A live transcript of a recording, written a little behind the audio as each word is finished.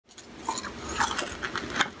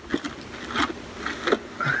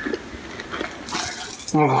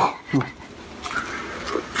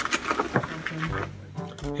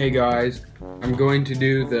Hey guys, I'm going to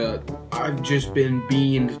do the I've just been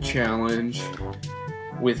beaned challenge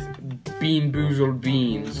with boozled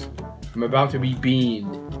beans. I'm about to be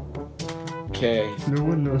beaned. Okay. No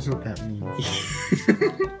one knows what that means.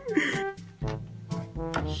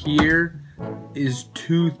 Here is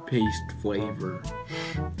toothpaste flavor.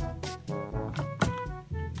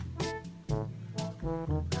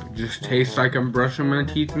 It just tastes like I'm brushing my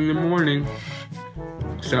teeth in the morning.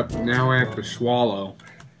 Except now I have to swallow.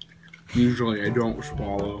 Usually I don't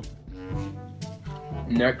swallow.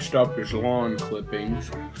 Next up is lawn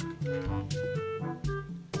clippings.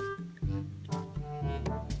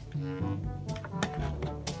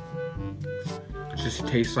 It just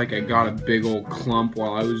tastes like I got a big old clump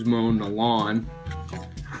while I was mowing the lawn.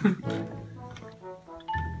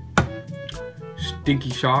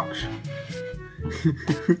 Stinky socks.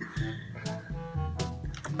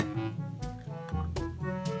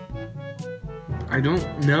 I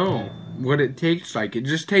don't know what it tastes like. It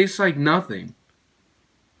just tastes like nothing.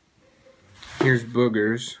 Here's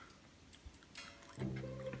boogers.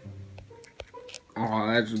 Oh,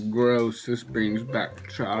 that's gross. This brings back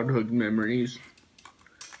childhood memories.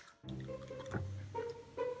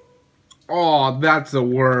 Oh, that's the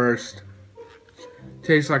worst.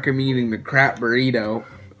 Tastes like I'm eating the crap burrito.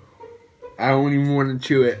 I don't even want to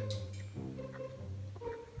chew it.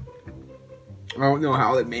 I don't know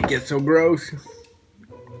how they make it so gross.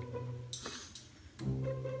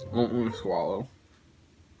 I don't want to swallow.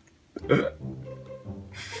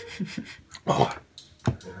 Oh,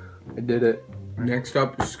 I did it. Next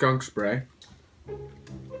up is skunk spray.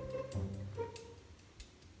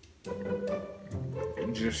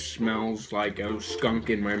 It just smells like a skunk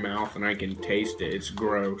in my mouth and I can taste it. It's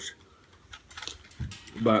gross.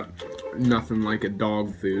 But nothing like a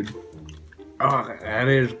dog food. Oh, that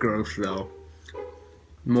is gross though.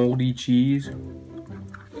 Moldy cheese.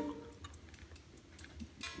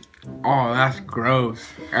 Oh, that's gross.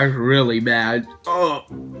 That's really bad. Oh.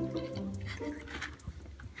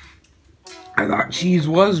 I thought cheese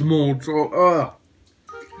was mold, so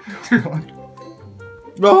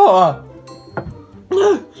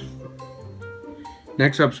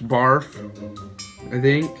Next up's barf, I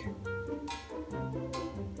think.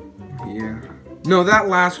 Yeah. No, that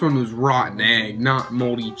last one was rotten egg, not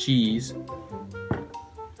moldy cheese.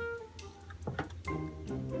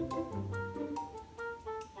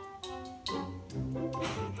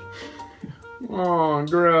 Oh,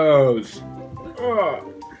 gross.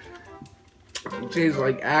 Oh. It tastes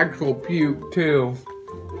like actual puke, too.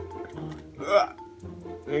 Ugh.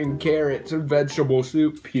 And carrots and vegetable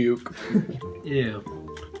soup puke. Ew.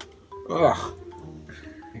 Ugh.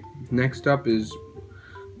 Next up is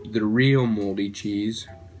the real moldy cheese.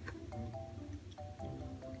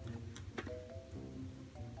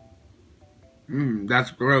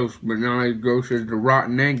 That's gross, but not as gross as the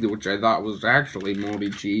rotten egg, which I thought was actually moldy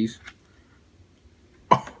cheese.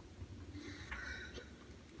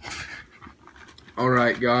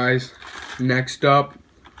 Alright guys, next up,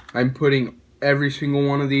 I'm putting every single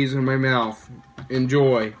one of these in my mouth.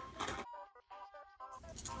 Enjoy.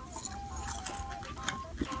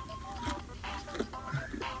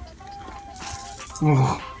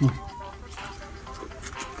 Oh,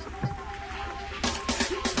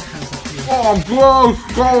 gross!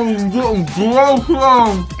 I'm getting gross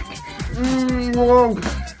now!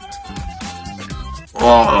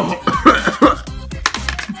 Oh!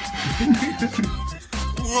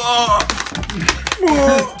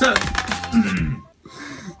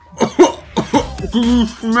 Do you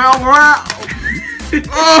smell that?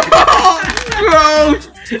 Oh, gross!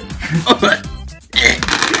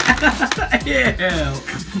 Ew.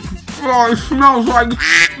 Oh, it smells like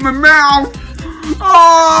in my mouth.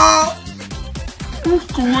 Oh,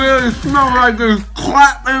 it really smells like there's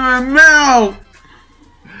crap in my mouth.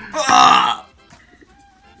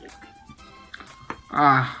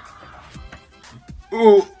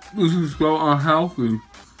 Oh, this is so unhealthy.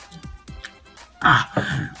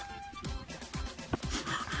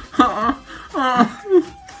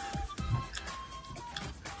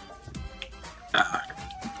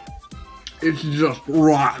 It's just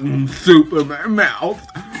rotten soup in my mouth.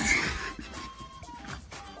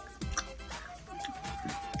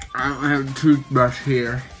 I don't have a toothbrush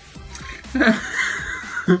here.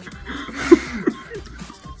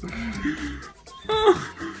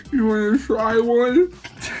 You want to try one?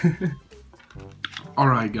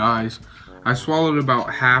 Alright guys, I swallowed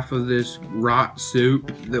about half of this rot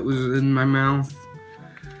soup that was in my mouth.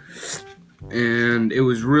 and it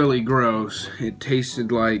was really gross. It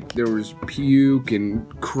tasted like there was puke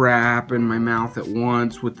and crap in my mouth at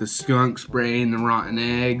once with the skunk spray and the rotten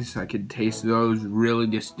eggs. I could taste those really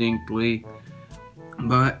distinctly.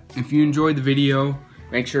 But if you enjoyed the video,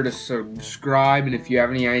 make sure to subscribe, and if you have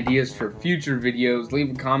any ideas for future videos,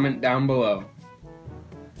 leave a comment down below.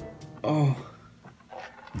 Oh.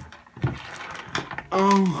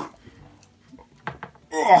 Oh.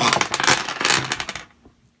 Oh.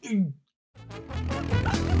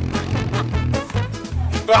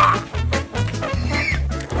 Ah!